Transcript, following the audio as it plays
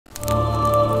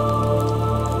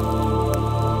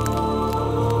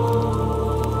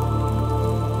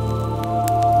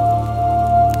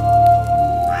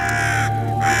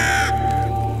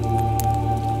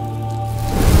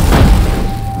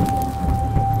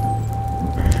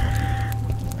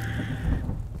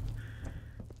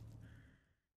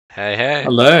Hey, hey.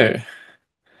 Hello.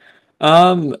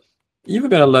 You were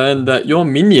going to learn that your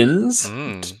minions,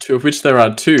 two of which there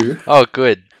are two, Oh,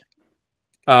 good.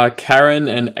 are Karen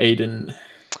and Aiden.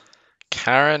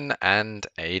 Karen and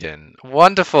Aiden.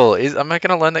 Wonderful. Am I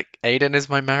going to learn that Aiden is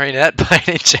my marionette by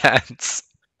any chance?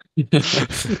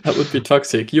 That would be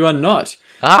toxic. You are not.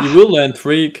 Ah. You will learn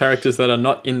three characters that are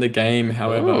not in the game,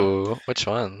 however. Ooh, which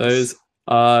ones? Those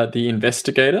are the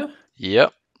Investigator,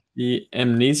 Yep. the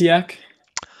Amnesiac,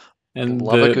 and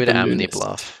Love a good the Amni Lunist.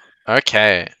 bluff.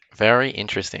 Okay. Very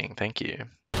interesting. Thank you.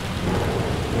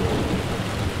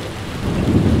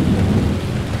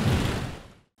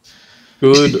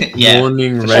 Good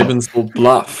morning, Ravensville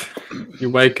Bluff. You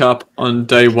wake up on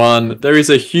day one. There is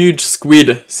a huge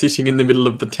squid sitting in the middle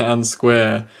of the town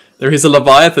square. There is a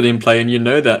Leviathan in play, and you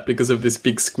know that because of this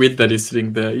big squid that is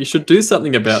sitting there. You should do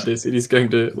something about this. It is going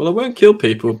to, well, it won't kill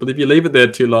people, but if you leave it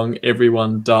there too long,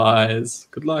 everyone dies.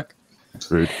 Good luck.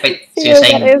 Rude. Wait, so you're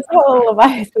saying that is how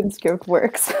Leviathan script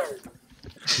works.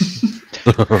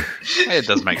 It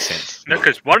does make sense. No,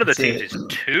 because one of the teams is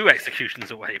 2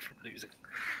 executions away from losing.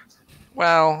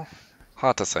 Well,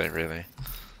 hard to say, really.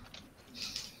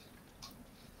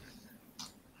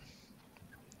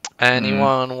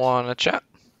 Anyone want to chat?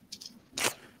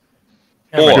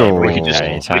 Or we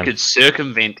could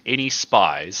circumvent any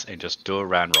spies and just do a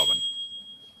round robin.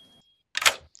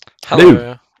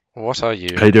 Hello. What are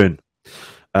you? How you doing?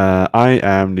 I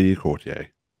am the courtier.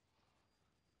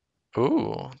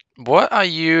 Ooh. What are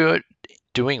you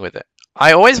doing with it?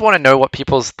 I always want to know what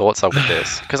people's thoughts are with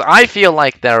this, because I feel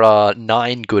like there are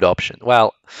 9 good options.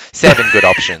 Well, 7 good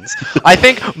options. I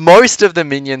think most of the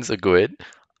minions are good.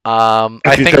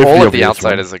 I think all of the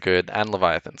outsiders are good, and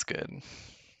Leviathan's good.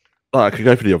 I could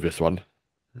go for the obvious one.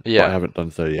 Yeah. But I haven't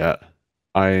done so yet.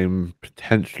 I'm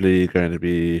potentially going to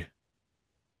be...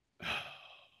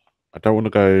 I don't want to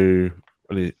go...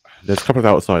 There's a couple of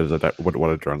outsiders I wouldn't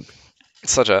want to drunk.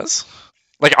 Such as?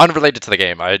 Like, unrelated to the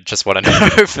game, I just want to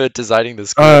know for designing the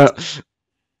script.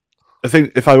 I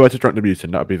think if I were to drunk the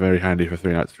mutant, that would be very handy for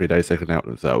 3 nights, 3 days, they can out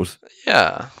themselves.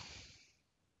 Yeah.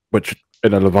 Which,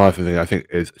 in a Leviathan thing, I think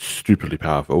is stupidly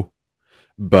powerful,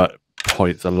 but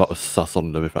points a lot of sus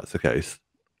on them if that's the case.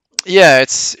 Yeah,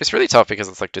 it's really tough because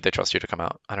it's like, do they trust you to come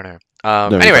out? I don't know.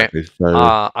 No, anyway, exactly, so...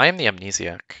 I am the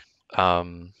Amnesiac.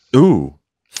 Ooh,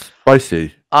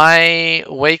 spicy. I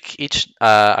wake each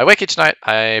night.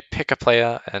 I pick a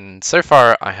player, and so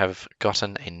far I have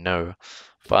gotten a no.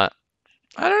 But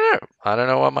I don't know. I don't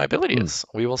know what my ability is.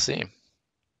 We will see.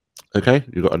 Okay,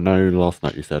 you got a no last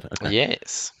night. You said. Okay.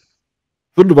 Yes.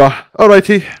 Wunderbar.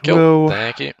 Alrighty. Cool. We'll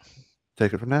Thank you.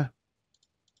 take it from there.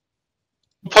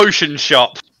 Potion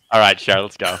shop. All right, sure.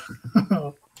 Let's go.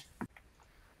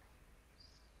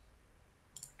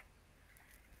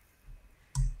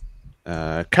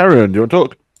 Karen, do you want to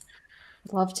talk?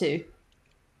 Love to.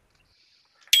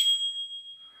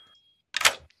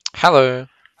 Hello.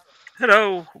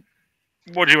 Hello.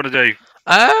 What do you want to do?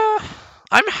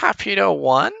 I'm happy to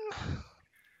one.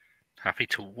 Happy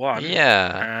to one.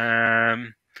 Yeah.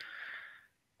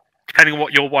 Depending on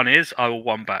what your one is, I will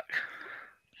one back.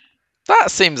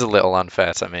 That seems a little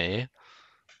unfair to me.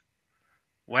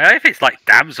 Well, if it's like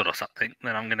damsel or something,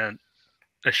 then I'm gonna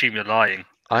assume you're lying.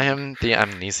 I am the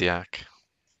Amnesiac.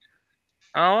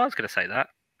 Oh, I was gonna say that.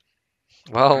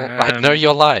 Well, I know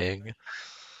you're lying.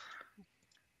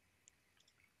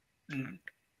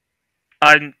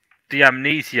 I'm the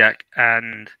Amnesiac,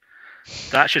 and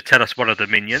that should tell us one of the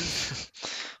minions.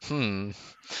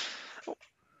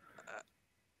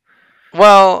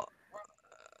 Well,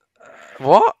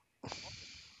 what?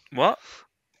 What?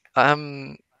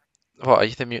 What, are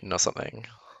you the mutant or something?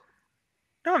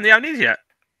 No, I'm the Amnesiac.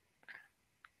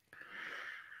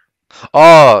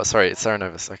 Oh, sorry, it's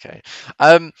Cerenovus. Okay.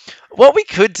 What we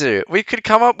could do, we could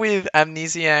come up with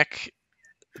Amnesiac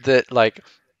that, like,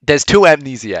 there's 2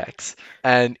 Amnesiacs,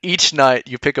 and each night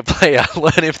you pick a player,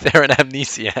 learn if they're an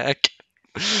Amnesiac.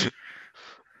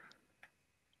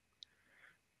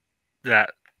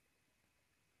 That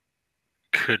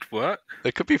could work.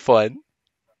 It could be fun.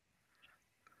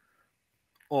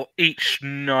 Or each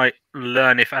night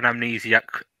learn if an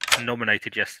Amnesiac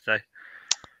nominated yesterday.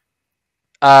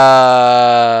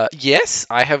 Yes,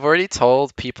 I have already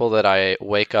told people that I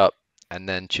wake up and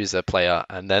then choose a player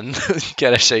and then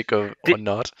get a shake of or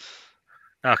not.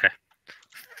 Okay.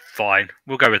 Fine.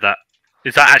 We'll go with that.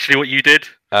 Is that actually what you did?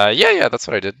 Yeah, that's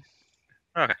what I did.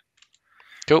 Okay.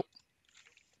 Cool.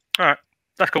 Alright.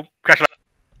 That's cool. Crash it up.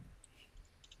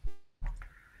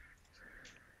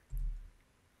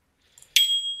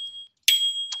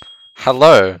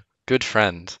 Hello, good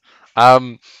friend.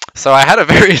 So I had a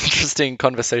very interesting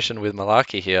conversation with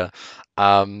Malarkey here.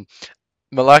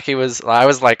 Malaki I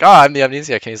was like, oh, I'm the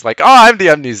amnesiac, and he's like, oh, I'm the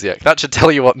amnesiac. That should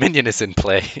tell you what minion is in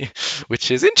play,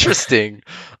 which is interesting.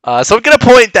 So I'm going to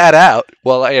point that out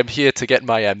while I am here to get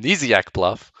my amnesiac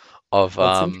bluff of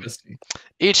That's interesting.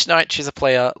 each night choose a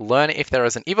player, learn if there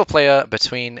is an evil player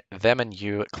between them and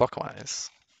you clockwise.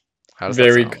 How does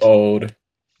Very that sound? cold.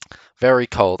 Very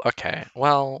cold. Okay,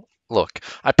 well, look,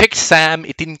 I picked Sam.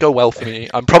 It didn't go well for me.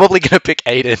 I'm probably going to pick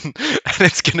Aiden, and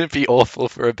it's going to be awful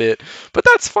for a bit, but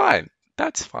that's fine.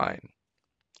 That's fine.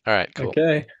 All right, cool.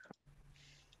 Okay.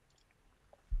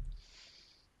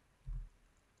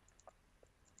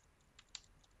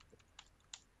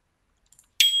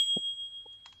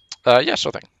 Yeah,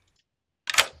 sure thing.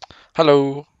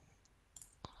 Hello.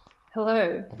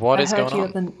 Hello. What I is heard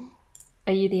going on?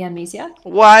 Are you the amnesiac?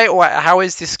 Why? How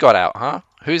is this got out, huh?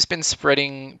 Who's been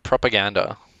spreading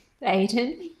propaganda?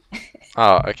 Aiden?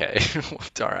 Oh, okay.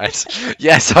 All right.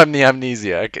 Yes, I'm the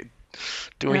amnesiac.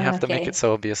 Do we have to make Okay. it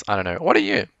so obvious? I don't know. What are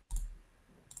you?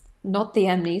 Not the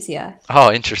amnesiac.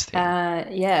 Oh, interesting.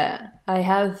 Yeah. I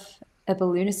have a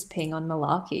balloonist ping on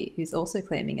Malarkey, who's also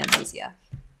claiming amnesiac.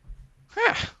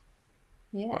 Huh.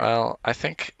 Yeah. Well, I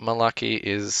think Malaki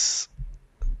is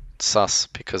sus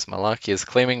because Malaki is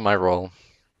claiming my role.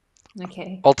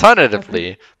 Okay.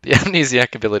 Alternatively, the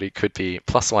amnesiac ability could be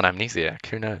 +1 amnesiac.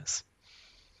 Who knows?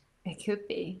 It could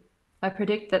be. I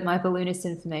predict that my balloonist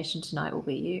information tonight will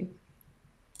be you.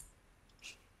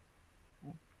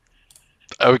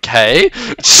 Okay,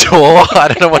 sure. I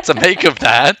don't know what to make of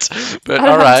that, but all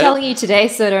I'm right. telling you today,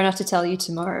 so I don't have to tell you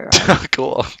tomorrow, right?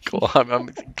 Cool.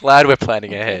 I'm glad we're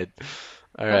planning ahead.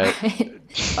 All right.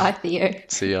 Bye, Theo.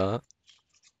 See ya.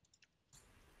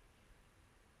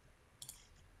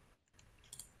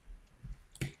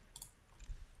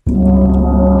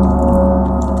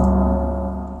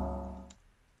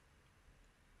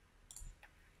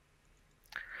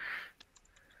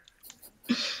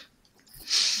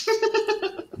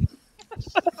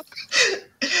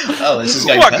 Oh, this is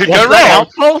going What could go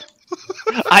perfect. wrong?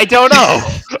 I don't know.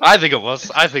 I think it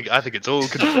was. I think it's all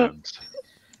confirmed.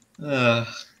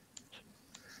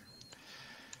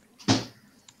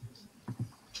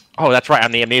 Oh, that's right.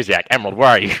 I'm the amnesiac. Emerald, where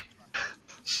are you?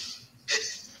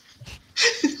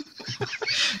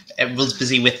 Everyone's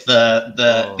busy with the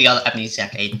other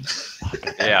amnesiac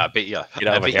Aiden. Yeah, I bet you. Get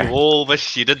I over bet here. you all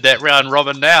wish you did that round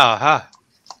robin now, huh?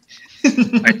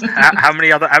 Wait, how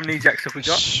many other amnesiacs have we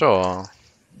got? Sure.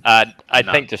 I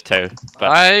No. think just two. But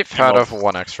I've heard Emerald. of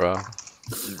one extra.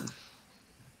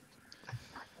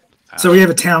 So we have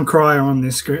a town crier on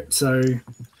this script, so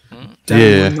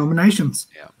Yeah. nominations.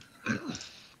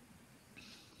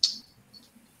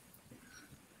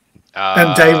 Uh,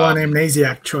 And day one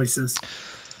amnesiac choices.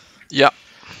 Yep.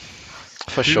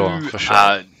 For sure. who, For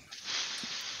sure.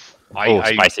 Oh,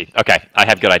 spicy. Okay, I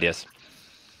have good ideas.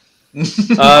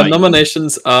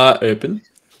 Nominations are open.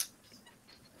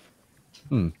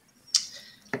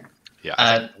 Yeah.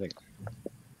 Uh, I think-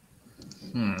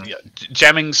 yeah.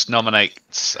 Jammings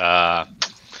nominates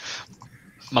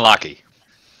Malaki.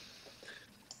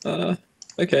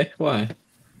 Okay, why?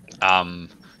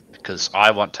 Because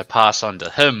I want to pass on to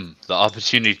him the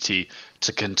opportunity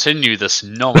to continue this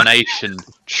nomination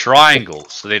triangle,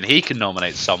 so then he can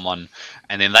nominate someone,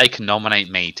 and then they can nominate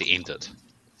me to end it.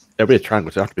 It'd be a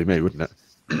triangle, so it'd have to be me, wouldn't it?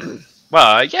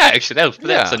 Well, yeah, actually, that's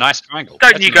Yeah. a nice triangle.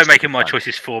 Don't That's you a go nice making my triangle.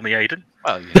 choices for me, Aiden.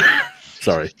 Well, yeah,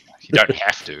 Sorry. you don't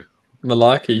have to.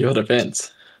 Malaki, your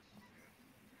defense.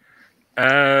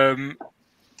 Town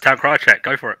cry check.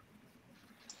 Go for it.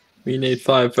 We need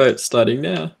 5 votes starting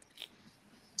now.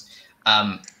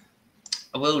 I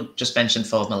will just mention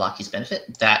for Malaki's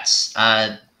benefit that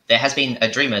there has been a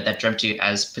dreamer that dreamt you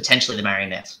as potentially the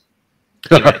marionette.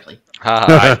 Theoretically.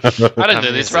 I don't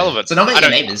know. It's relevant. So nominate I your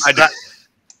don't- neighbours.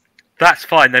 That's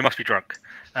fine. They must be drunk.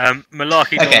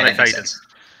 Malarkey Okay, that nominates makes Aiden. sense.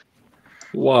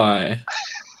 Why?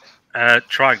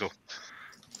 Triangle.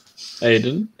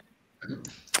 Aiden?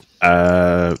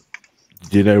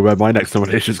 Do you know where my next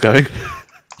nomination's going?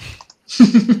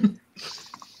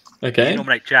 Okay. You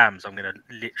nominate Jams. I'm going to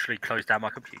literally close down my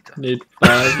computer. Need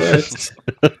 5 votes.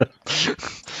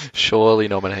 Surely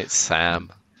nominate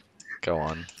Sam. Go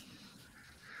on.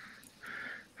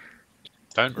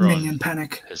 Don't Minion ruin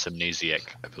panic. his amnesiac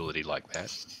ability like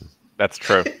that. That's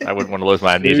true. I wouldn't want to lose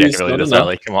my amnesia Who's ability not this enough?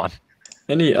 early. Come on.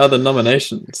 Any other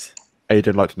nominations?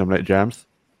 Aiden'd like to nominate Jams.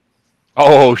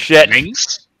 Oh shit!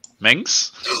 Mings?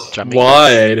 Jumping.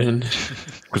 Why, Aiden?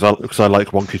 Because I like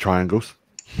wonky triangles.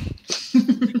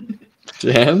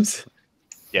 Jams?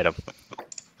 Get him.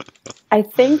 I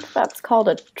think that's called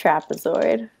a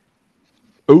trapezoid.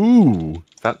 Ooh,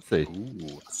 fancy.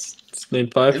 Ooh. votes.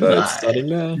 Need 5 Goodbye. votes. Starting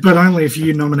now. But only if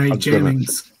you nominate I'm gonna-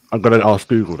 Jammings. I'm going to ask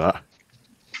Google that.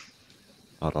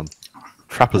 Hold on. I'm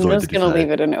Trapezoid, just did you gonna say?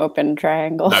 leave it an open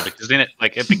triangle. No, because then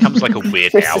it becomes like a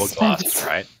weird For hourglass, suspense.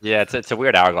 right? Yeah, it's a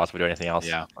weird hourglass if we do anything else.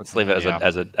 Yeah. Let's leave it as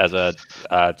Yeah.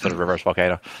 a sort of reverse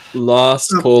volcano.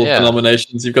 Last call Yeah. for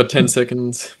nominations. You've got 10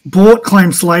 seconds. Bort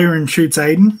claims Slayer and shoots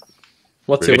Aiden.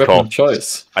 What's Really your weapon cool. of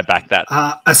choice? I back that.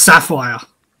 A sapphire.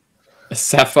 A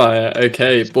sapphire.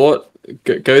 Okay, Bort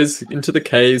goes into the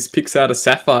caves, picks out a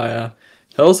sapphire,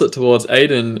 hurls it towards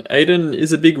Aiden. Aiden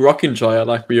is a big rock enjoyer,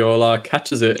 like we all are,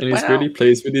 catches it, and he's Wow. really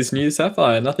pleased with his new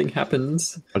sapphire. Nothing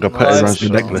happens. I'm going to put it Nice. around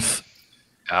your necklace.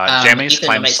 Jamie's Ethan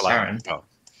claim makes Slayer. Karen. Oh.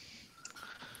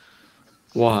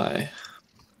 Why?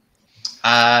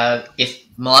 If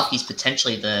Malaki's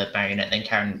potentially the marionette, then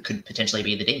Karen could potentially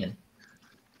be the demon.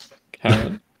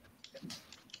 Karen?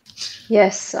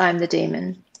 Yes, I'm the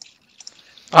demon.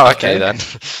 Oh, okay then.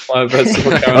 5 votes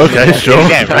for Karen. Okay, sure.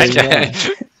 Yeah, right. Okay.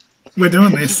 We're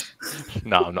doing this.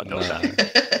 No, I'm not doing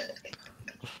that.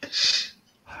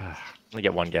 I'm gonna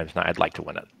get one game tonight. I'd like to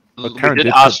win it. Well, We Karen did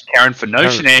did ask Karen for no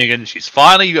Karen- shenanigans. She's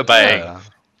finally obeying. Yeah.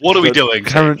 What are we But doing?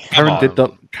 Karen, Come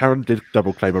on. Karen did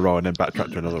double claim a role and then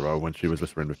backtrack to another role when she was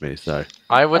whispering with me. So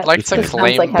I would like to This sounds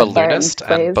claim like how Karen balloonist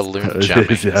and plays. balloon It is,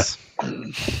 jammings.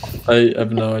 yeah. I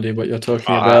have no idea what you're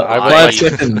talking I- about. I would 5 like-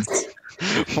 seconds.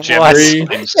 Jammings What?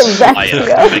 claims Rebecca. Slayer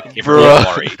to make everyone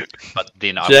Bruh. worry, but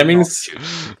then I Jammings, will not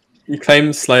shoot. you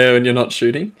claim Slayer and you're not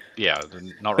shooting? Yeah,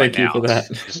 not right Thank you now. for that.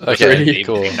 Just Okay, even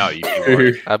cool. if you know, you'd be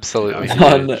worried. Absolutely.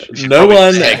 One, Should no probably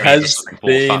one segregate has this thing for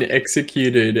been fun.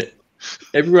 executed.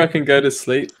 Everyone can go to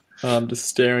sleep. Just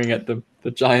staring at the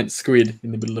giant squid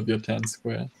in the middle of your town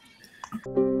square.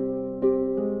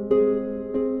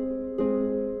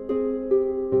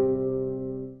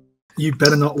 You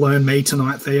better not learn me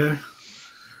tonight, Theo.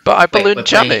 But I Wait, balloon we're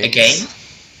playing a jammings. game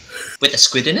with a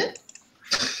squid in it?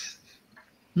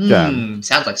 Jam.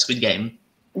 Sounds like Squid Game.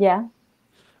 Yeah.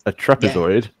 a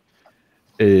trapezoid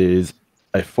is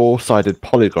a 4-sided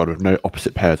polygon with no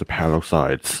opposite pairs of parallel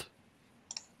sides.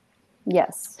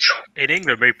 Yes. In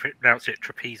England, we pronounce it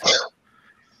trapezoid.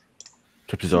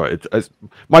 Trapezoid.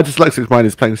 My dyslexic mind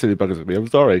is playing silly buggers with me. I'm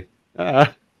sorry.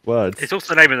 Words. It's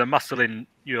also the name of the muscle in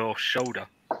your shoulder.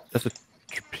 That's a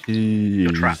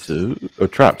trapeze. trap. Or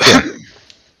trap, yeah.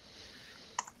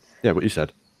 Yeah, what you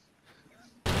said.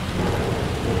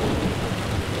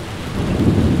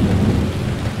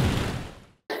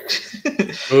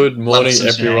 Good morning, some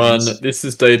everyone. shenanigans. This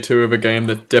is day 2 of a game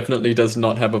that definitely does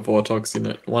not have a Vortox in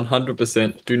it.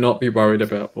 100%. Do not be worried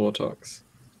about Vortox.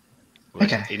 Would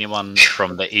Okay. anyone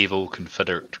from the evil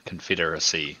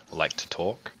confederacy like to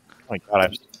talk? Oh my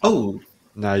god, Oh,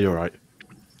 No, you're right.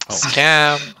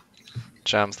 Scam.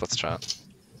 Jams, let's chat.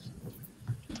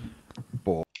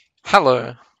 Ball.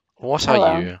 Hello. What Hello.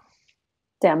 are you?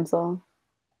 Damsel.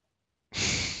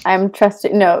 I'm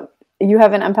trusting. No, you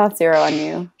have an empath 0 on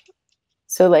you.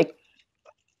 So, like,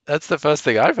 That's the first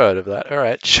thing I've heard of that. All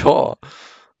right, sure.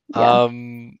 Yeah.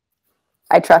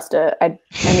 I trust it. I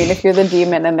mean, if you're the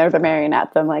demon and they're the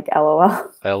marionette, then, like,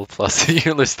 LOL. L plus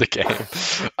you lose the game.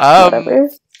 Whatever.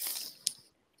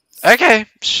 Okay,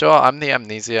 sure. I'm the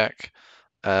amnesiac.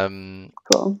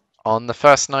 Cool. On the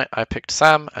first night, I picked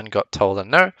Sam and got told a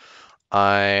no.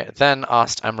 I then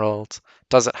asked Emerald,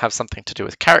 does it have something to do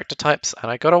with character types?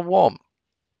 And I got a warm.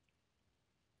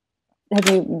 Have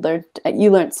you learned?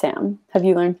 You learned Sam. Have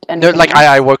you learned No, anything? like else?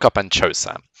 I woke up and chose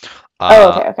Sam.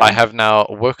 Okay. I have now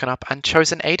woken up and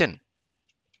chosen Aiden.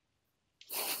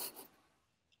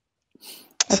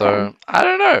 So Okay. I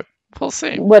don't know. We'll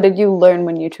see. What did you learn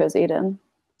when you chose Aiden?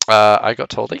 I got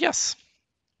told a yes.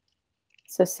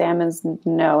 So Sam is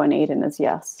no and Aiden is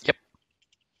yes.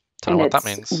 Don't know And what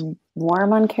that it's means.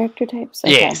 warm on character types?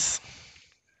 Okay. Yes.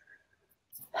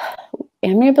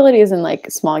 Amiabilities in like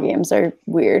small games are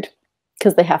weird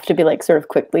because they have to be like sort of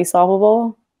quickly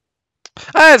solvable.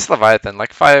 It's Leviathan.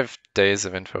 Like 5 days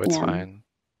of info. It's Yeah. fine.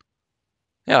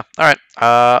 Yeah. All right.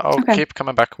 I'll Okay. keep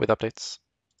coming back with updates.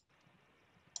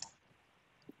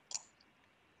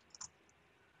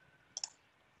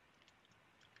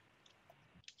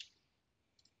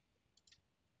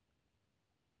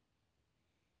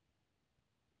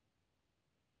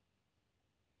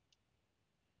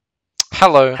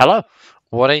 Hello. hello.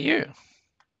 What are you?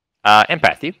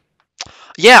 Empath, you.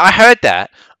 Yeah, I heard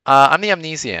that. I'm the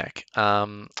amnesiac.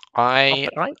 I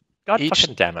God each-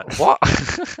 fucking damn it. what?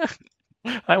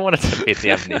 I wanted to be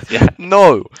the amnesia.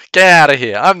 No, get out of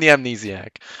here. I'm the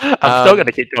amnesiac. I'm still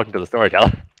gonna keep talking to the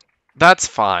storyteller. That's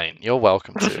fine. You're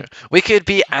welcome to. We could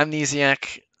be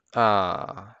amnesiac.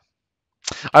 I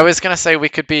was gonna say we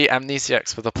could be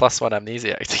amnesiacs with a +1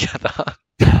 amnesiac together.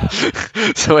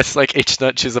 So it's like each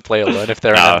night choose a player alone if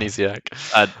they're No. an amnesiac.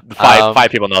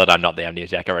 Five people know that I'm not the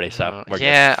amnesiac already, so we're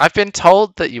Yeah, I've been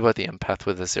told that you were the empath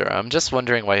with a 0. I'm just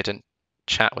wondering why you didn't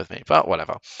chat with me, but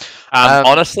whatever.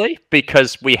 Honestly,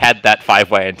 because we had that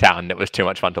 5-way in town, it was too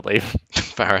much fun to leave.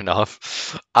 Fair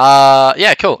enough.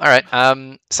 Yeah, cool. All right.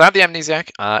 So I have the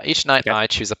amnesiac. Each night I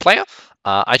choose a player.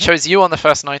 I chose you on the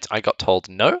first night. I got told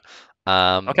no.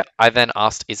 I then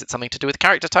asked, is it something to do with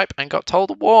character type, and got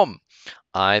told warm.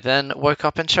 I then woke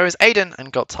up and chose Aiden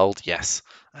and got told yes.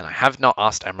 And I have not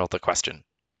asked Emerald the question.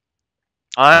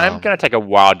 I'm gonna take a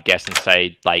wild guess and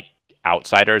say like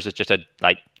Outsiders is just a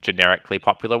like generically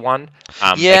popular one.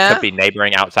 It could be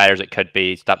neighboring Outsiders. It could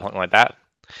be something like that.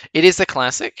 It is a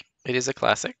classic. It is a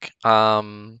classic.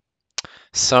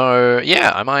 So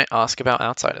yeah, I might ask about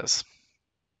Outsiders.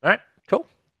 All right, cool.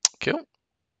 Cool.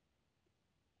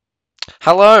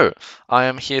 Hello, I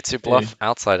am here to bluff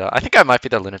Outsider. I think I might be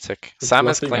the lunatic. Sam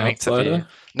is claiming to be.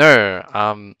 No,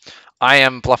 I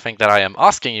am bluffing that I am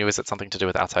asking you, is it something to do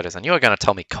with Outsiders? And you are going to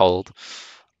tell me cold.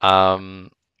 Yeah,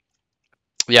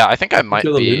 I think I might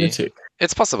You're the be. lunatic.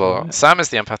 It's possible. Yeah. Sam is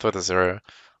the empath with a 0,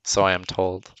 so I am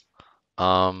told.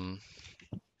 I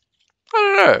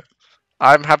don't know.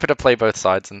 I'm happy to play both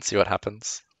sides and see what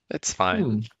happens. It's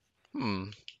fine.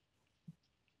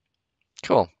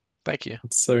 Cool. Thank you.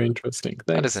 It's so interesting. Thanks.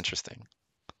 That is interesting.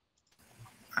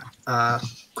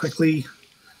 Quickly.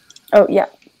 Oh yeah.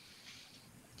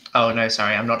 Oh no,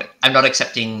 sorry, I'm not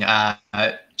accepting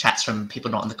chats from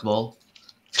people not in the cabal.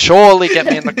 Surely get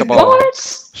me in the cabal.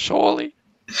 What? Surely.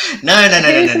 No.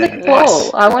 Who's in the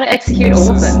cabal? I want to execute all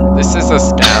of them. This is a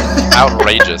scam.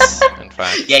 Outrageous, in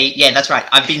fact. Yeah, that's right.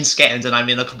 I've been scammed and I'm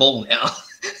in a cabal now.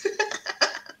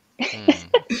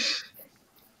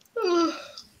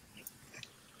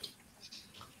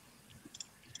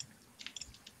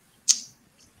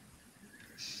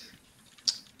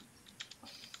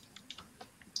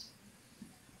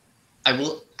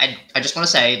 I just want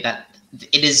to say that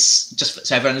it is, just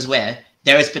so everyone is aware,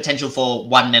 there is potential for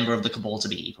one member of the cabal to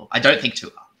be evil. I don't think 2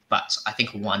 are, but I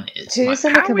think 1 is. Who's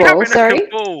in the cabal? Sorry.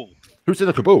 Who's in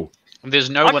the cabal? There's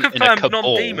no one in a cabal.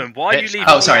 Non-demon. Why are you leaving?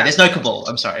 Oh, sorry. There's no cabal.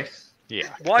 I'm sorry. Yeah.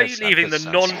 Why are you leaving the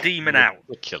non-demon out?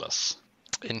 Ridiculous.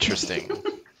 Interesting.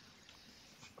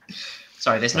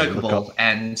 Sorry, there's no cabal,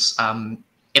 and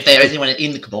if there is anyone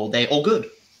in the cabal, they're all good.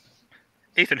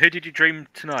 Ethan, who did you dream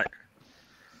tonight?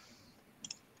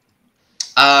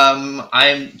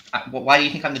 Why do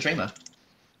you think I'm the dreamer?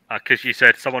 Because you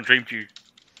said someone dreamed you,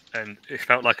 and it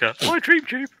felt like I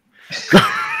dreamed you.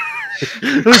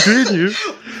 I dreamed you.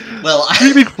 Well,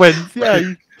 dreaming friends,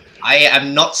 yeah. I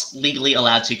am not legally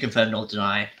allowed to confirm nor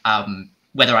deny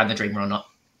whether I'm the dreamer or not,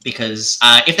 because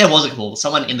if there was a cabal,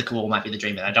 someone in the cabal might be the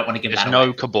dreamer. I don't want to give that away. There's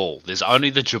no cabal. There's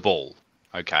only the Jabal.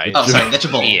 Okay. Oh, sorry, the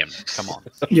Jabal. Ian, come on.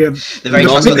 Yeah. The very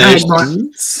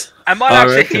trustworthy. Am I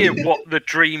allowed to hear what the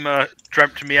dreamer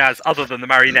dreamt me as, other than the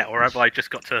marionette, or have I just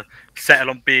got to settle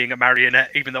on being a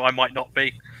marionette, even though I might not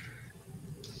be?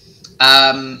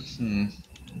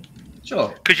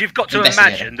 Sure. Because you've got to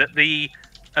imagine that the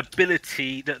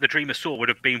ability that the dreamer saw would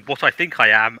have been what I think I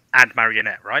am and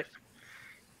marionette, right?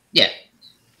 Yeah.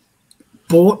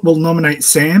 Bort will nominate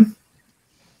Sam.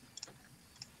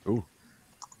 Ooh.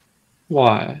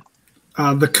 Why?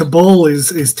 The cabal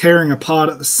is tearing apart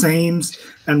at the seams,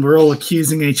 and we're all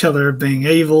accusing each other of being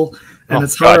evil, and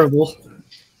it's horrible.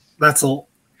 That's all.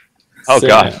 Oh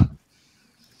god.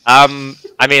 I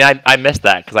mean, I missed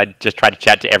that because I just tried to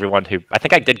chat to everyone who. I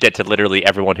think I did get to literally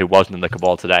everyone who wasn't in the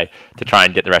cabal today to try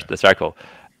and get the rest of the circle.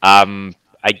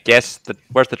 I guess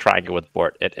where's the triangle with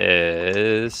Bort? It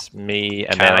is me,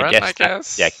 and Karen, then I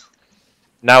guess. yeah.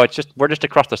 No, it's just we're just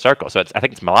across the circle, so I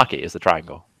think it's Malaki is the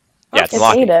triangle. Yeah, it's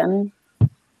Malaki. Aiden.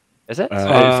 Is it? It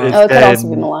could also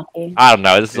be Malaki. I don't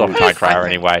know. This is all Time Crier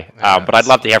anyway. But I'd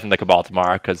love to hear from the cabal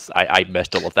tomorrow because I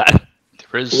missed all of that.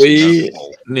 We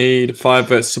need 5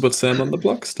 votes to put Sam on the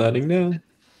block, starting now.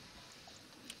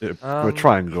 For a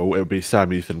triangle, it would be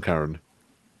Sam, Ethan, Karen.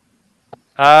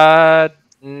 No.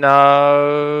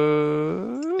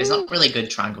 There's not really a good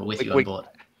triangle with you on board.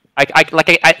 I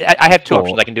have 2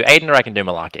 options. I can do Aiden or I can do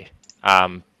Malaki.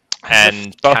 And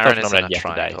both Karen of is them in a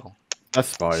yesterday. triangle.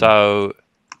 That's fine. So,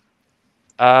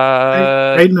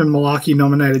 Aiden and Malaki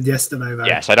nominated yesterday, though.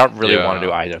 yes, I don't really want to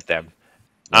do either of them.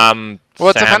 Well,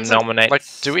 it Sam depends. nominates. Like,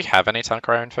 do we have any Time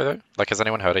Crier info though? Like, has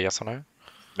anyone heard a yes or no?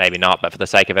 Maybe not, but for the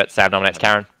sake of it, Sam nominates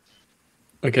Karen.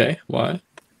 Okay, why?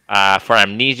 For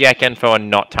amnesiac info and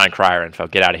not Time Crier info.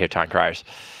 Get out of here, Time Criers.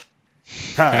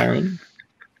 Karen?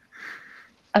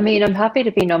 I mean, I'm happy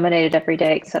to be nominated every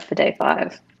day except for day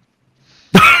 5.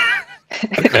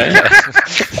 Okay.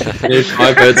 Need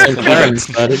 5 votes on Karen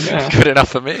starting now. Good enough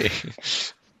for me.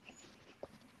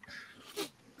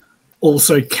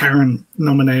 Also, Karen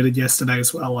nominated yesterday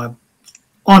as well.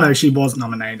 Oh no, she was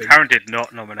nominated. Karen did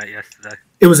not nominate yesterday.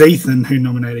 It was Ethan who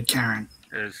nominated Karen.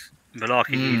 It was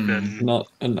Malarkey, Ethan, Not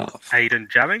enough. Aiden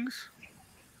Jammings.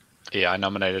 Yeah, I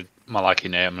nominated. Malaki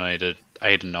nominated.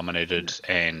 Aiden nominated,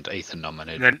 and Ethan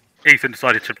nominated. And then Ethan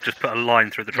decided to just put a line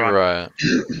through the triangle. Right.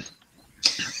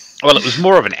 Well, it was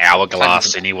more of an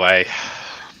hourglass anyway.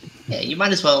 Yeah, you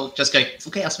might as well just go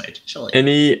full chaos mode, surely.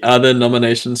 Any other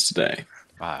nominations today?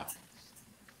 Wow.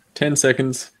 10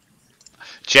 seconds.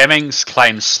 Jammings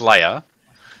claims Slayer,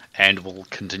 and will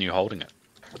continue holding it.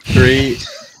 3,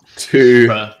 2,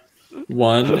 Bruh.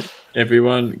 1.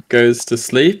 Everyone goes to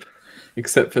sleep,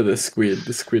 except for the squid.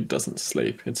 The squid doesn't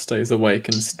sleep. It stays awake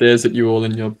and stares at you all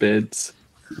in your beds.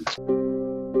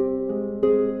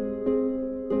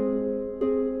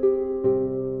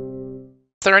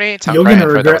 Is there any time You're frame going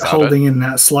to info that regret was added? holding in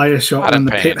that Slayer shot I when didn't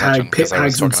the pay pit attention hag because I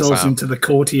was hags talking to themselves Sam. into the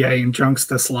courtier and drunks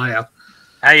the Slayer.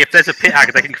 Hey, if there's a pit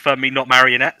hag, they can confirm me not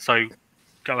marionette, so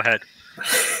go ahead.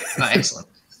 Oh, excellent.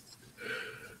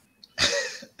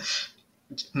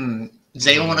 Does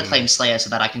anyone want to claim Slayer so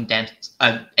that I can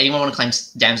anyone want to claim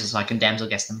Damsel so I can Damsel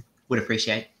guess them? Would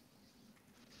appreciate.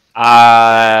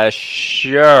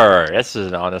 Sure. This is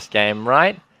an honest game,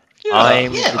 right?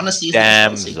 I'm Yeah, the honesty is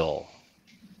damsel.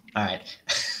 Alright.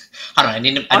 Hold on, I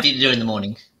need to do it in the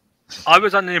morning. I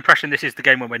was under the impression this is the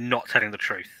game when we're not telling the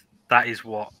truth. That is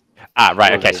what. Ah,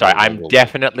 right. Okay, sorry. I'm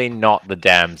definitely not the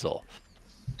damsel.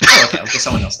 Oh, okay, I'll get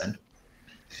someone else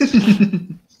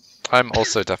then. I'm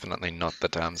also definitely not the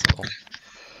damsel.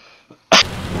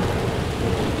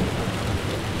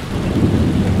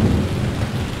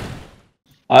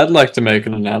 I'd like to make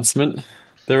an announcement.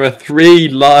 There are 3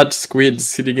 large squids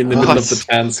sitting in the middle of the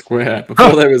town square.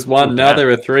 Before there was 1, now there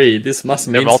are 3. This must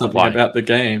mean something multiplying. about the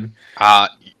game. I'm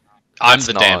That's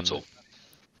the not damsel.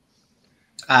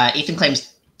 Ethan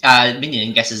claims minion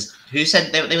and guesses. Who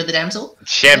said they were the damsel?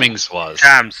 Jammings was.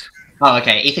 Jams. Oh,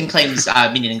 okay. Ethan claims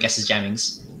minion and guesses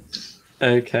Jammings.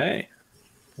 Okay.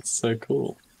 That's so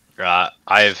cool.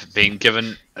 I've been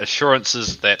given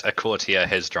assurances that a courtier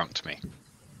has drunked me.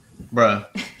 Bruh.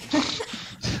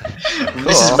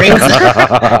 This is real.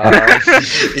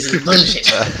 This is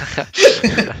bullshit.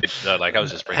 I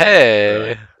was just bringing.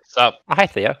 Hey. What's up, Oh, hi,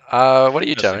 Theo. What are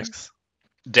you, Jammings?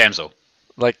 damsel?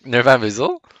 Like no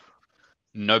bamboozle?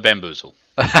 No bamboozle.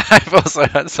 I've also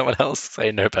heard someone else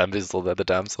say no bamboozle. They're the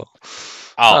damsel.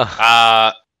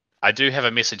 Oh, I do have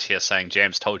a message here saying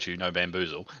Jams told you no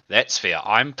bamboozle. That's fair.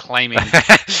 I'm claiming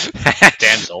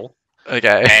damsel.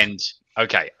 Okay. And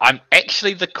okay, I'm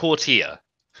actually the courtier.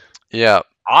 Yeah.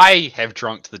 I have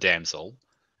drunked the damsel.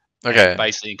 Okay. And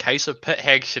basically, in case of pit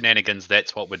hag shenanigans,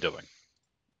 that's what we're doing.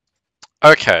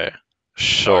 Okay.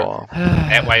 Sure.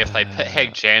 That way, if they pit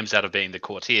hag Jams out of being the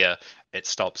courtier, it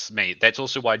stops me. That's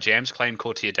also why Jams claimed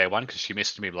courtier day 1, because she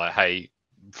messaged me like, "Hey,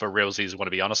 for realsies, want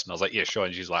to be honest?" And I was like, "Yeah, sure."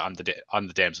 And she's like, "I'm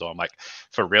the damsel." I'm like,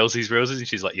 "For realsies?" And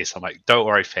she's like, "Yes." I'm like, "Don't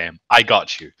worry, fam, I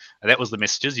got you." And that was the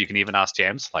messages. You can even ask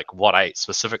Jams like what I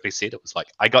specifically said. It was like,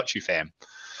 "I got you, fam."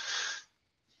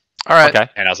 All right. Okay.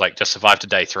 And I was like, "Just survive to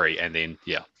day 3," and then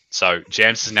yeah. So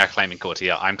Jams is now claiming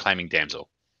courtier. I'm claiming damsel.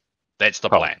 That's the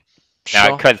plan. Now,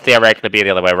 Sure. it could theoretically be the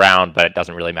other way around, but it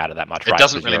doesn't really matter that much, It right?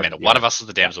 doesn't 'Cause really you're- matter. One of us is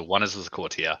the damsel, one is the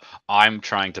courtier. I'm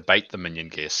trying to bait the minion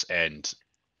guess, and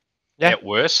at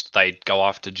worst, they go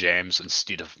after Jams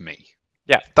instead of me.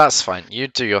 That's fine. You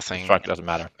do your thing. Strike doesn't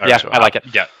matter. Okay, Yeah, sure. I like it.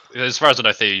 Yeah, as far as I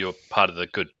know, Theo, you're part of the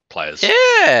good players.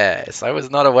 Yes, I was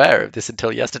not aware of this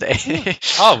until yesterday.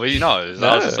 Oh, well, you know, I was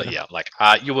just No. like, yeah, like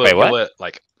you were, Wait, what? you were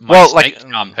like my Well, like,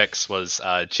 snake charm picks was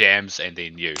Jams and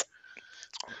then you,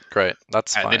 Great,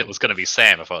 that's and fine. then it was going to be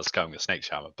Sam if I was going with Snake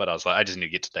Charmer, but I was like, I just need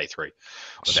to get to day 3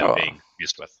 without Sure. being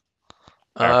messed with.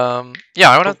 Yeah,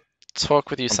 I want to talk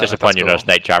with you. I'm Sam, if disappointed that's you know cool.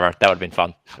 Snake Charmer. That would have been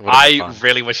fun. It would've been I fun.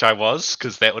 really wish I was,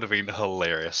 because that would have been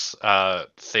hilarious.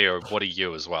 Theo, what are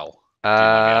you as well?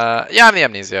 Yeah, I'm the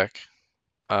amnesiac.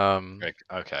 Okay.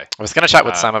 I was gonna chat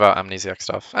with Uh, Sam about amnesiac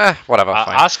stuff. Whatever.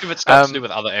 Fine. Ask if it's got to Um, do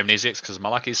with other amnesiacs, because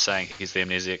Malaki's saying he's the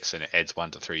amnesiacs and it adds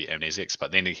 1 to 3 amnesiacs,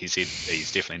 but then he said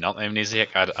he's definitely not the amnesiac.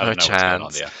 I don't know what's going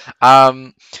on there.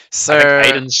 So I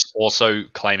think Aiden's also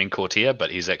claiming courtier,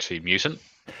 but he's actually mutant.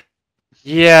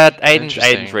 Yeah, Aiden's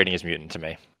Interesting. reading is mutant to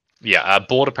me. Yeah,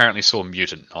 Board apparently saw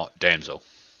mutant, not damsel.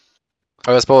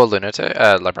 I was born lunatic,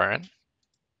 librarian.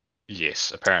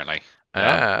 Yes, apparently.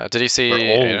 Did you see?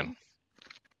 We're all- Aiden?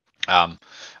 I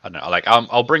don't know. Like,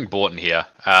 I'll bring Borton here.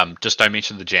 Just don't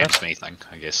mention the Jam Smee thing,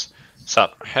 I guess.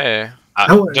 Sup? Hey.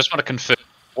 Just want to confirm.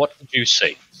 What did you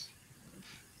see?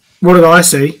 What did I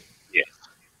see? Yeah.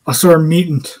 I saw a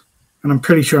mutant, and I'm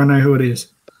pretty sure I know who it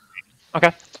is.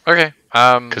 Okay.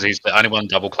 Because he's the only one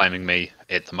double claiming me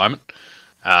at the moment.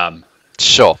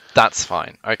 Sure, that's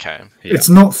fine. Okay. Yeah. It's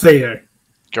not Theo.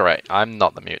 Great. I'm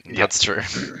not the mutant. Yeah. That's true.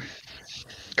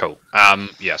 Cool.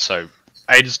 Yeah, so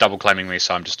Aiden's double claiming me,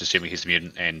 so I'm just assuming he's the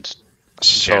mutant, and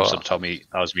Sure. James have told me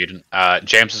I was mutant.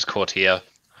 James is caught here.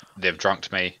 They've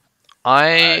drunked me.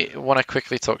 I want to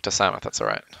quickly talk to Sam, if that's all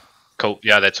right. Cool.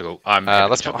 Yeah, that's cool. I'm happy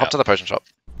Let's jump hop out. to the potion shop.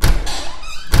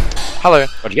 Hello.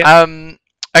 What'd you get?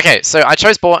 Okay, so I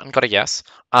chose Bort and got a yes.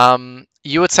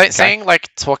 You would saying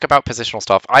like talk about positional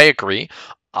stuff. I agree.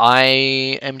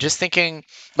 I am just thinking,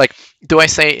 like, do I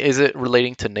say is it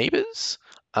relating to neighbors?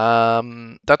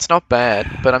 That's not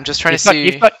bad, but I'm just trying to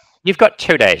see. You've got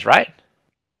 2 days, right?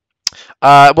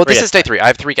 Well, Three this is day 3. I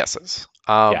have 3 guesses.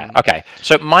 Yeah. Okay.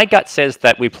 So my gut says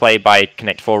that we play by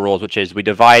Connect 4 rules, which is we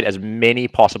divide as many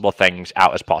possible things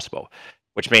out as possible.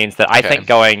 Which means that I think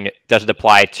does it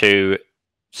apply to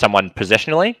someone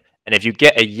positionally? And if you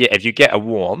get a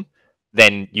warm,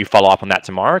 then you follow up on that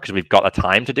tomorrow because we've got the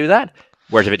time to do that.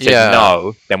 Whereas if it says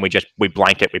no, then we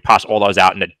blanket, we pass all those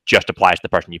out, and it just applies to the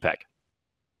person you pick.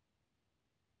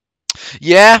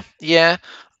 Yeah.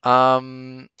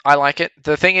 I like it.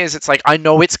 The thing is, it's like I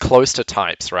know it's close to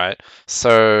types, right?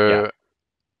 So,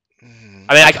 I mean,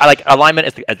 I like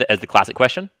alignment as the classic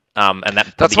question, and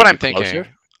that's what I'm thinking.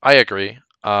 I agree.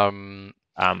 I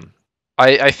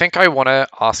think I want to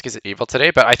ask, is it evil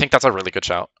today? But I think that's a really good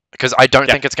shout because I don't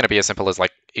think it's going to be as simple as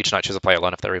like each night choose a player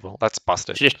alone if they're evil. That's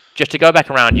busted. Just to go back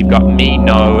around, you've got me,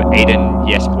 no, Aiden,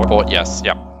 yes, Bort, yes,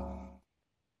 yeah.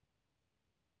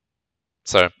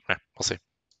 So yeah, we'll see.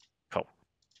 Cool.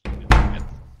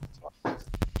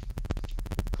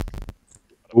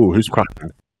 Oh, who's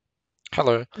cracking?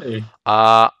 Hello. Hey.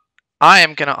 I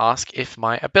am going to ask if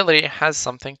my ability has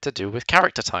something to do with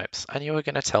character types, and you are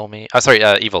going to tell me.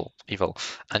 Evil,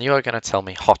 and you are going to tell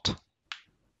me hot.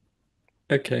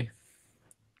 Okay.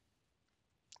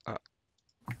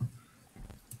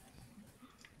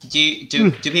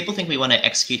 Do people think we want to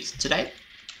execute today?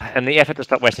 In the effort to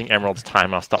stop wasting Emerald's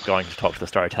time, I'll stop going to talk to the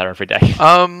Storyteller every day.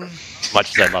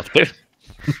 Much as I'd love to.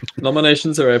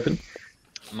 Nominations are open.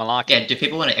 Malaki, Yeah, do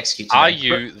people want to execute today? are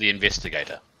you the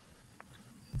investigator?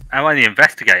 Am I the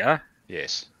investigator?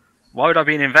 Yes. Why would I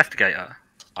be an investigator?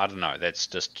 I don't know. That's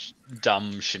just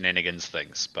dumb shenanigans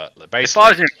things. But If basically, I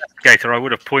was an investigator, I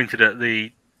would have pointed at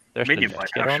the There's an minion by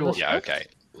investigator now, on surely. this yeah, script? okay.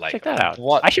 Like, Check that out.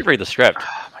 What? I should read the script.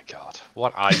 Oh my god.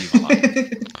 What are you,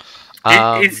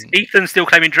 Malaki? Is Ethan still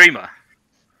claiming Dreamer?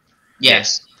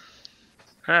 Yes.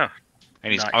 Oh.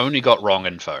 And he's Nice. only got wrong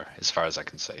info, as far as I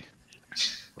can see.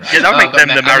 Yeah, that would make them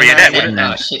the marionette, wouldn't it?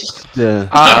 Oh, shit.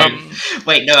 Yeah.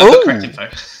 Wait, no, I've got correct info.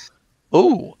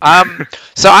 Ooh.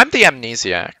 So I'm the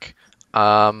amnesiac.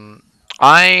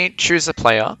 I choose a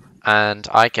player and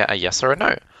I get a yes or a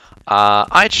no.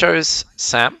 I chose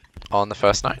Sam on the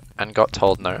first night and got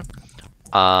told no.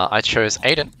 I chose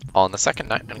Aiden on the second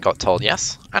night and got told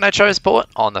yes. And I chose Bort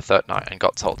on the third night and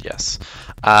got told yes.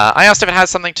 I asked if it has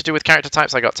something to do with character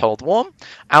types. I got told warm.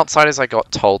 Outsiders, I got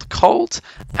told cold.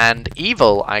 And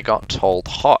evil, I got told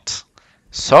hot.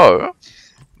 So,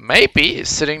 maybe it's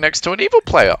sitting next to an evil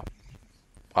player.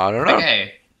 I don't know.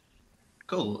 Okay.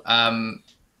 Cool.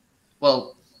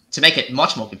 Well, to make it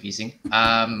much more confusing,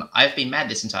 I've been mad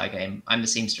this entire game. I'm the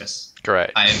seamstress.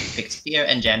 Great. I've picked Theo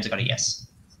and Jams. I got a yes.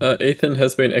 Ethan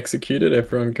has been executed.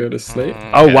 Everyone go to sleep.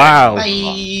 Oh, wow. Bye.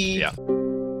 Yeah.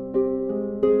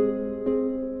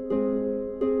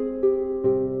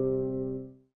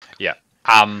 Yeah.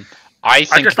 I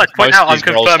think I'd just like to point most out of I'm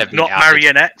these roles have confirmed been not outed.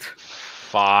 marionette.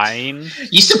 Fine.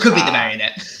 You still could be the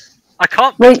marionette. I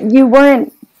can't. Wait, you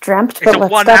weren't dreamt, It's but a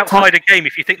let's one stop talking. outsider game.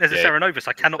 If you think there's a Yeah. Serenovus,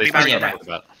 I cannot be Please don't marionette. talk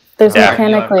about- There's Yeah.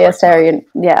 mechanically a Sarian.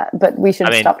 Yeah, but we should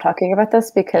I mean- stop talking about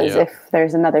this because Yeah. if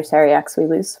there's another Sariax, we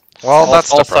lose. Well,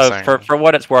 that's also depressing. for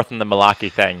what it's worth in the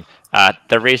Malaki thing.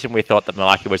 The reason we thought that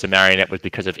Malaki was a marionette was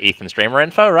because of Ethan's streamer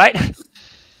info, right?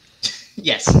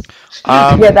 Yes.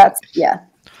 Yeah, yeah.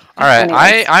 All right,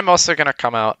 Anyways. I'm also going to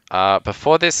come out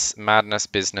before this madness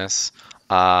business.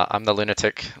 I'm the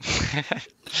lunatic.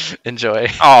 Enjoy.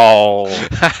 Oh.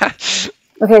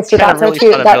 Okay, so Kind of that's really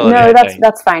actually fun that. ability, No, I that's think.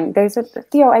 that's fine. There's a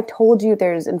Theo. I told you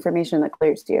there's information that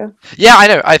clears you. Yeah, I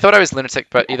know. I thought I was lunatic,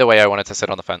 but either way, I wanted to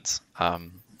sit on the fence.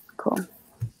 Cool.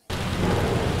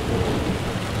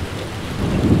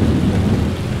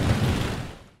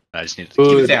 I just need to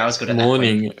Good. Good I was good at that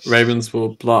morning,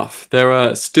 Ravenswood Bluff. There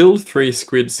are still 3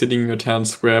 squids sitting in your town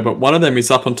square, but one of them is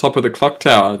up on top of the clock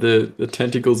tower. The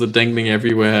tentacles are dangling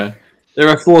everywhere. There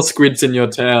are 4 squids in your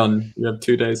town. You have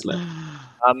 2 days left.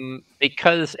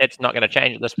 Because it's not going to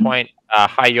change at this point.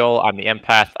 Hi, y'all. I'm the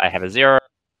empath. I have a 0.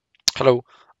 Hello.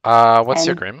 What's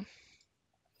your Okay. Grim?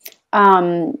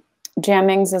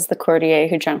 Jammings is the courtier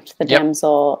who jumped the Yep.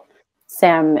 damsel.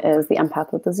 Sam is the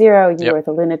empath with the 0. You Yep. are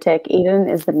the lunatic. Eden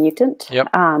is the mutant. Yep,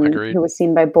 agreed. Who was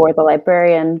seen by Boar the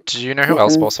librarian. Do you know who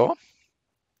else Ethan's- saw?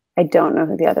 I don't know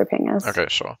who the other ping is. Okay,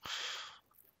 sure.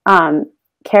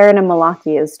 Karen and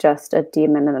Malaki is just a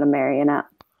demon and a marionette.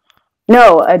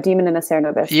 No, a demon and a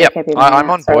Cernobus. They Yep, can't be a I'm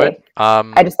on marionette, sorry.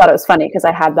 board. I just thought it was funny because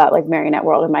I had that like marionette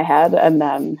world in my head, and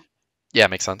then Yeah,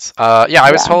 makes sense. Yeah,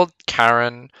 I was Yeah. told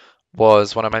Karen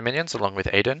was one of my minions along with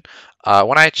Aiden.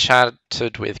 When I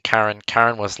chatted with Karen,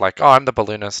 Karen was like, "Oh, I'm the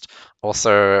balloonist.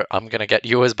 Also, I'm gonna get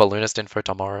you as balloonist info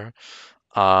tomorrow,"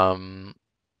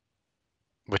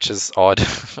 which is odd.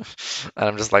 And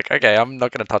I'm just like, okay, I'm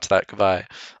not gonna touch that. Goodbye.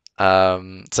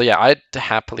 So yeah, I'd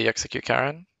happily execute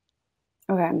Karen.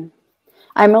 okay.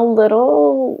 I'm a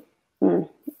little.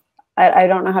 I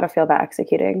don't know how to feel about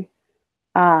executing.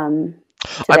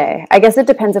 Today, I guess it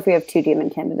depends if we have 2 demon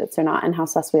candidates or not, and how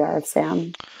sus we are of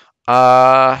Sam.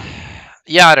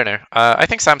 Yeah, I don't know. I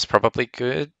think Sam's probably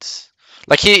good.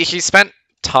 Like he spent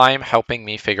time helping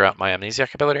me figure out my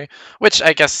amnesiac ability, which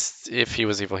I guess if he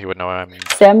was evil, he would know I'm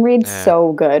Sam reads Yeah.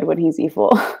 so good when he's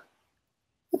evil.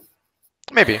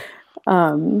 maybe.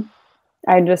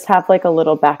 I just have like a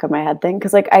little back of my head thing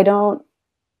because like I don't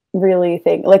really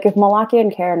think like if Malaki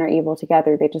and Karen are evil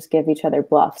together, they just give each other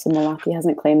bluffs, and Malaki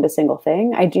hasn't claimed a single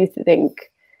thing. I do think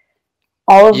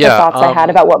all of the Yeah, thoughts I had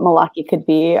about what Malaki could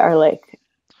be are like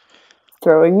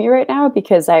throwing me right now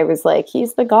because I was like,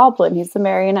 he's the goblin, he's the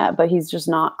marionette, but he's just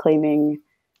not claiming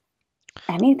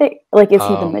anything. Like, is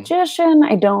he the magician?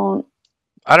 I don't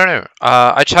know.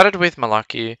 I chatted with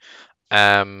Malaki,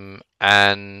 and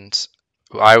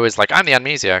I was like, I'm the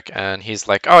amnesiac, and he's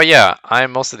like, oh yeah,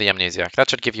 I'm also the amnesiac. That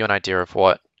should give you an idea of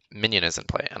what minion is in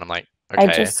play. And I'm like, okay.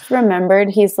 I just remembered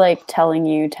he's like telling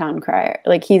you Town Crier.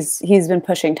 Like he's been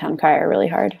pushing Town Crier really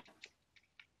hard.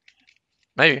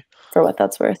 Maybe. For what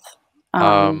that's worth.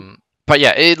 But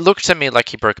yeah, it looked to me like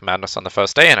he broke madness on the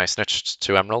first day, and I snitched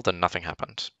to Emerald, and nothing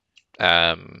happened.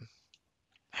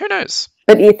 Who knows?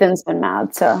 But Ethan's been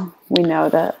mad, so we know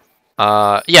that.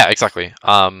 Yeah, exactly.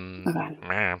 Okay.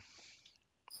 Meh.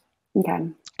 Okay.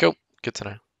 Cool. Good to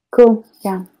know. Cool.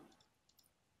 Yeah.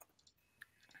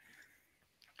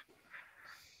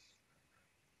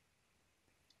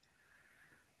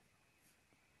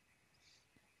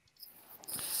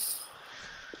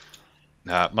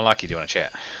 Malaki, do you want to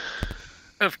chat?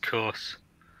 Of course.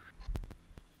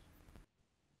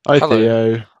 Hi, Hello.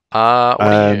 Theo. What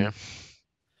are you?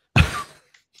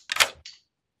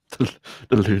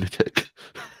 The lunatic.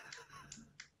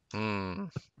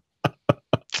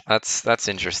 That's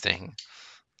interesting.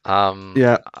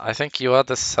 Yeah. I think you are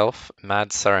the self-mad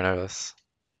Serenovus.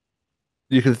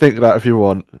 You can think that if you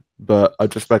want, but I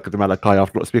just spoke to Malachi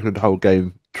after not speaking the whole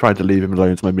game, trying to leave him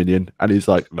alone as my minion, and he's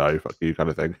like, no, fuck you, kind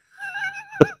of thing.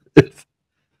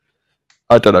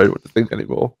 I don't know what to think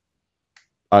anymore.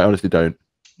 I honestly don't.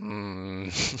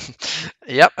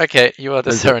 Yep, okay, you are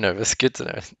the Serenovus. Good to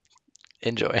know.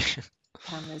 Enjoy.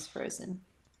 Camera's frozen.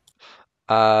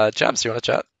 Jams, you want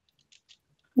to chat?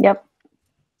 Yep.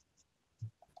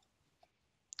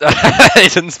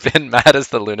 Aiden's been mad as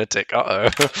the lunatic. Uh-oh.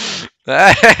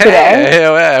 Hey,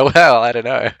 well, I don't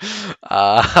know.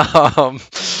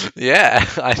 Yeah,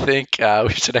 I think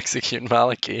we should execute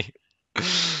Malaki.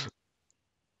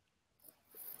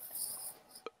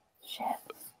 Shit.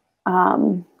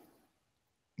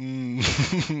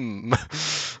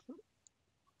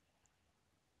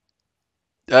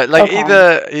 Like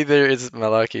Okay. either is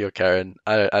Malaki or Karen.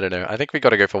 I don't know. I think we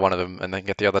got to go for one of them and then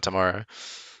get the other tomorrow.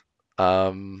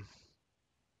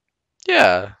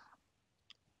 Yeah.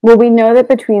 Well, we know that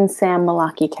between Sam,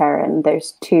 Malaki, Karen,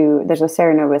 there's a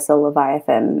Serenovus, a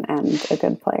Leviathan, and a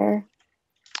good player.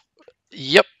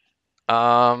 Yep.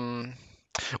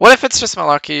 What if it's just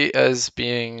Malaki as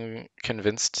being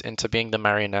convinced into being the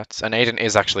marionette, and Aiden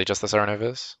is actually just the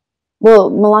Serenovus?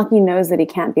 Well, Malaki knows that he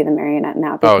can't be the marionette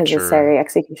now because of true. Sari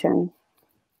execution.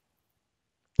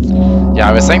 Yeah,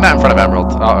 I was saying that in front of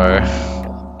Emerald. Uh-oh.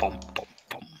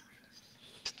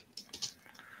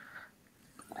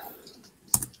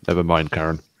 Never mind,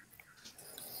 Karen.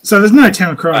 So there's no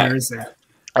Town Crier, is there?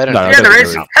 I don't No, know. I Yeah, don't there think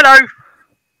is. there is.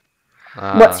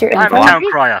 Hello. What's your I'm info? a town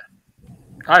crier.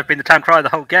 I've been the town crier the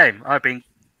whole game. I've been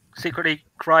secretly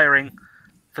crying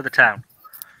for the town.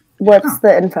 What's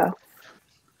the info?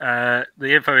 The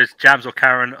info is Jams or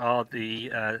Karen are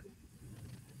the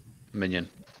Minion.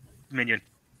 minion.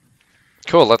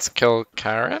 Cool, let's kill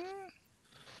Karen.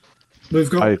 We've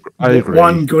got I agree.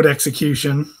 one good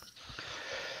execution.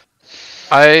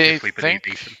 I If we believe think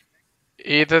Ethan.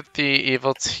 either the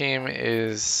evil team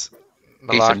is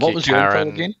Malaki, what was your info Karen,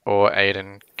 again? or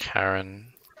Aiden, Karen.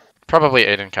 Probably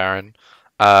Aiden, Karen.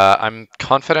 I'm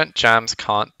confident Jams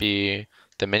can't be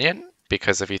the minion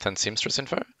because of Ethan's seamstress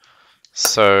info.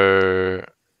 So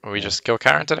we just kill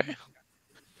Karen today?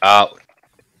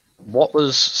 What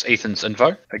was Ethan's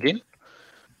info again?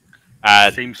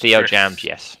 Theo Jams,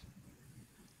 yes.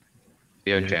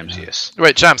 Theo Jams, yes.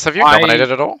 Wait, Jams, have you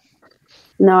nominated at all?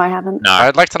 No, I haven't. No.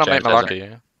 I'd like to nominate James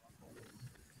Malaki.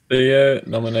 Theo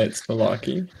nominates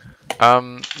Malaki.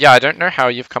 Yeah, I don't know how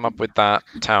you've come up with that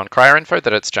town crier info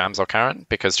that it's Jams or Karen,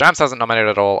 because Jams hasn't nominated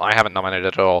at all, I haven't nominated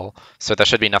at all, so there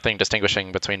should be nothing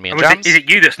distinguishing between me and Jams. Is it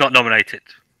you that's not nominated?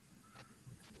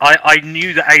 I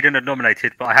knew that Aiden had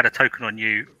nominated, but I had a token on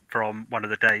you from one of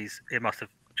the days. It must have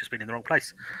just been in the wrong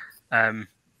place.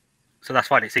 So that's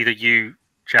fine. It's either you,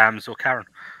 Jams, or Karen.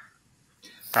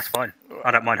 That's fine.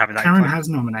 I don't mind having that. Karen has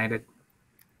nominated.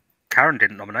 Karen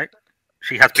didn't nominate.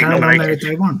 She has been Karen nominated.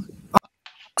 day one. Oh,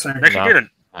 sorry. No, she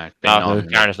didn't. No,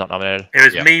 Karen is not nominated. It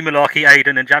was me, Malaki,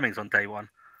 Aiden, and Jammings on day one.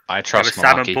 I trust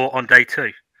Sam and Malaki. Bort on day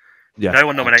two. Yeah. No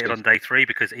one nominated on day three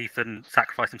because Ethan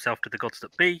sacrificed himself to the gods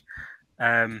that be.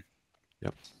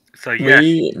 Yep. So yeah,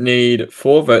 We need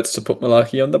 4 votes to put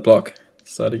Malaki on the block.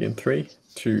 Starting in 3,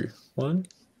 2, 1.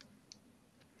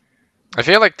 I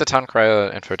feel like the town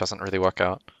crier info doesn't really work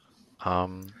out.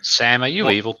 Sam, are you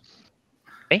evil?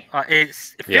 it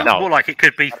feels more like it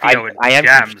could be Theo and I am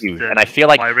Jams confused, than and I feel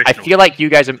like you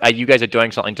guys are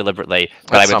doing something deliberately,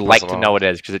 but That's I would not like to possible. know what it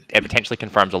is because it potentially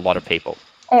confirms a lot of people.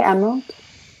 Hey, Emerald.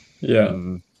 Yeah.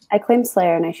 I claim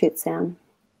Slayer and I shoot Sam.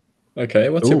 Okay,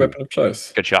 what's your Ooh. weapon of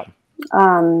choice? Good shot.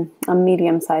 A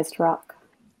medium-sized rock.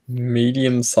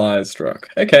 Medium-sized rock.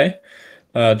 Okay.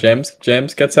 James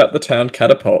gets out the town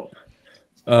catapult.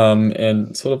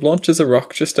 And sort of launches a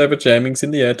rock just over Jammings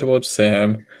in the air towards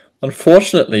Sam.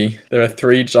 Unfortunately, there are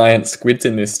 3 giant squids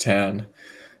in this town.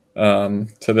 So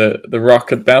the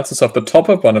rock bounces off the top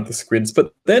of one of the squids,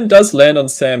 but then does land on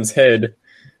Sam's head,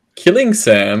 killing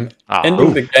Sam,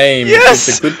 ending the game Yes!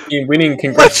 with the good team winning.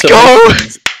 Let's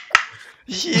Congratulations. go!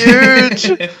 Huge!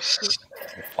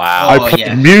 Wow. I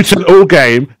played mutant all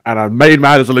game, and I made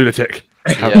mad as a lunatic.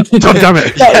 Yeah. God damn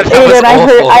it! Yeah, that was Aiden,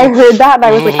 I awful. heard that and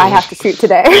I was like, I have to shoot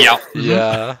today. Yeah.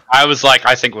 Yeah. I was like,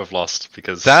 I think we've lost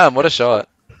because Damn, what a shot.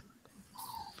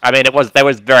 I mean, there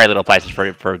was very little places for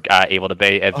evil to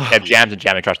be if Jams and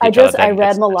Jamming trusted I each other. I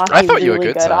read I Malaki thought you were really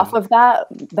good, good Sam. off of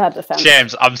that defense.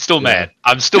 James, I'm still mad.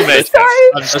 I'm still mad. Sorry.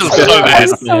 I'm still That's so okay. mad.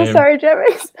 I'm so sorry, Jimmy.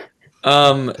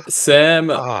 Sam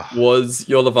was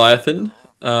your Leviathan,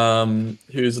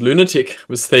 whose lunatic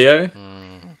was Theo.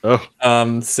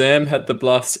 Sam had the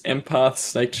bluffs Empath,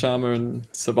 Snake Charmer, and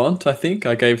Savant, I think.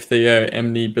 I gave Theo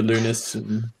Emni, Balloonist,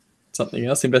 and something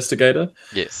else, Investigator.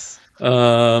 Yes.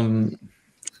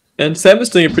 And Sam was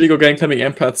doing a pretty good game claiming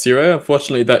Empath 0.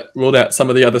 Unfortunately, that ruled out some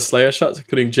of the other Slayer shots,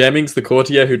 including Jammings, the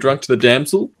courtier who drunk to the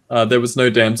damsel. There was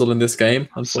no damsel in this game,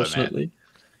 unfortunately.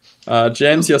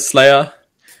 Jams, your Slayer.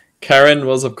 Karen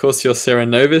was, of course, your Sarah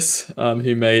Novis,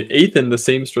 who made Ethan, the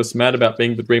seamstress, mad about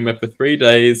being the dreamer for 3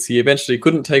 days. He eventually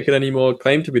couldn't take it anymore,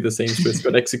 claimed to be the seamstress,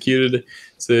 got executed.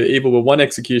 So Evil were 1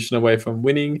 execution away from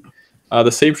winning. The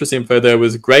seamstress info there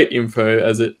was great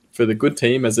info for the good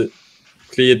team, as it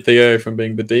cleared Theo from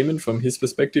being the demon. From his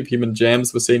perspective, him and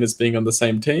Jams were seen as being on the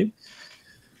same team.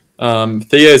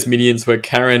 Theo's minions were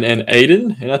Karen and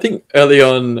Aiden, and I think early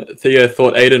on Theo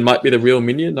thought Aiden might be the real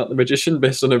minion, not the magician,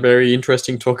 based on a very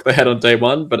interesting talk they had on day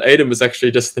 1, but Aiden was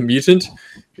actually just the mutant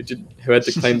who had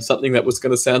to claim something that was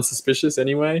going to sound suspicious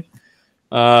anyway.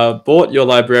 Bought your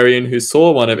librarian, who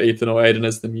saw one of Ethan or Aiden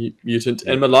as the mutant,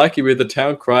 and Malaki with the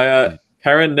town crier.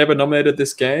 Karen never nominated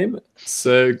this game,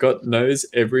 so got no's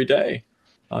every day.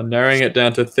 Narrowing it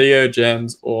down to Theo,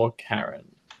 Jams, or Karen.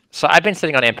 So I've been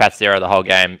sitting on Empath 0 the whole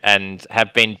game and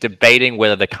have been debating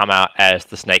whether to come out as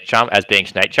being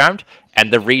Snake Charmed,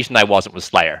 and the reason I wasn't was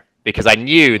Slayer. Because I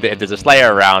knew that if there's a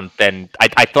Slayer around, then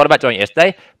I thought about doing it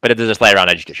yesterday, but if there's a Slayer around,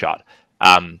 I just get shot.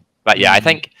 But yeah, I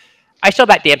think I still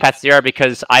back the Empath 0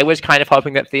 because I was kind of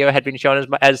hoping that Theo had been shown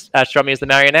as shown me as the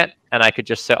marionette, and I could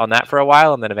just sit on that for a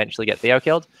while and then eventually get Theo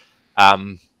killed.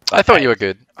 I thought you were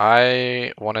good.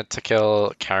 I wanted to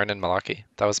kill Karen and Malaki.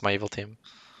 That was my evil team.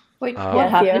 Wait, Yeah, what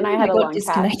happened? and I had a got long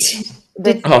disconnected.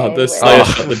 The Slayer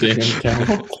shot the demon. Karen.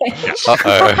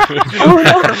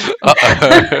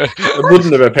 Uh-oh. It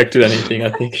wouldn't have affected anything, I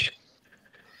think.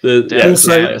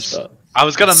 I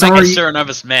was gonna make a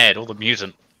Serenovus mad, or the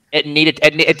mutant. It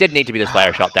did need to be the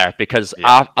Slayer shot there because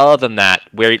other than that,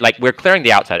 we're clearing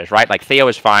the outsiders, right? Like Theo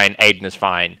is fine, Aiden is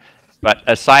fine. But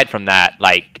aside from that,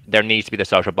 like, there needs to be the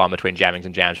social bond between Jammings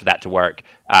and Jams for that to work.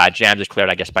 Jams is cleared,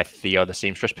 I guess, by Theo, the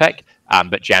seamstress pick,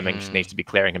 but Jammings needs to be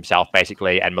clearing himself,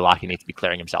 basically, and Malaki needs to be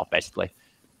clearing himself, basically.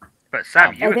 But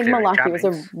Sam, you I were think clearing Malaki was a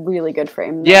Jammings. really good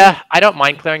frame. Yeah, I don't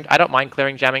mind clearing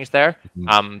Jammings there,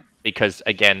 because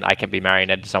again, I can be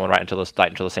marionetted to someone right until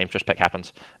the seamstress pick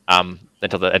happens,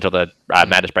 until the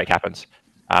Madness break happens.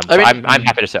 So I'm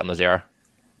happy to sit on the 0.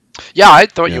 Yeah, I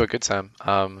thought you were good, Sam.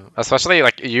 Especially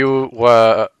like you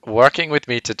were working with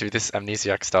me to do this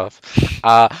amnesiac stuff,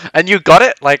 and you got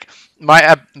it. Like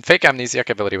my fake amnesiac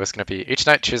ability was going to be each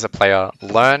night choose a player,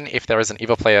 learn if there is an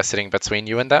evil player sitting between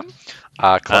you and them,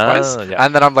 clockwise,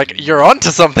 and then I'm like, you're on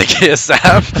to something here,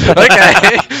 Sam.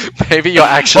 Okay, maybe you're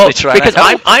actually trying. Because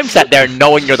I'm sat there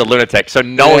knowing you're the lunatic, so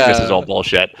knowing this is all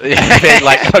bullshit. Being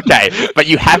like, okay, but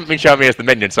you haven't been showing me as the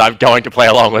minion, so I'm going to play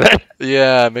along with it.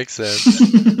 Yeah, makes sense.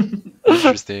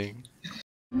 Interesting.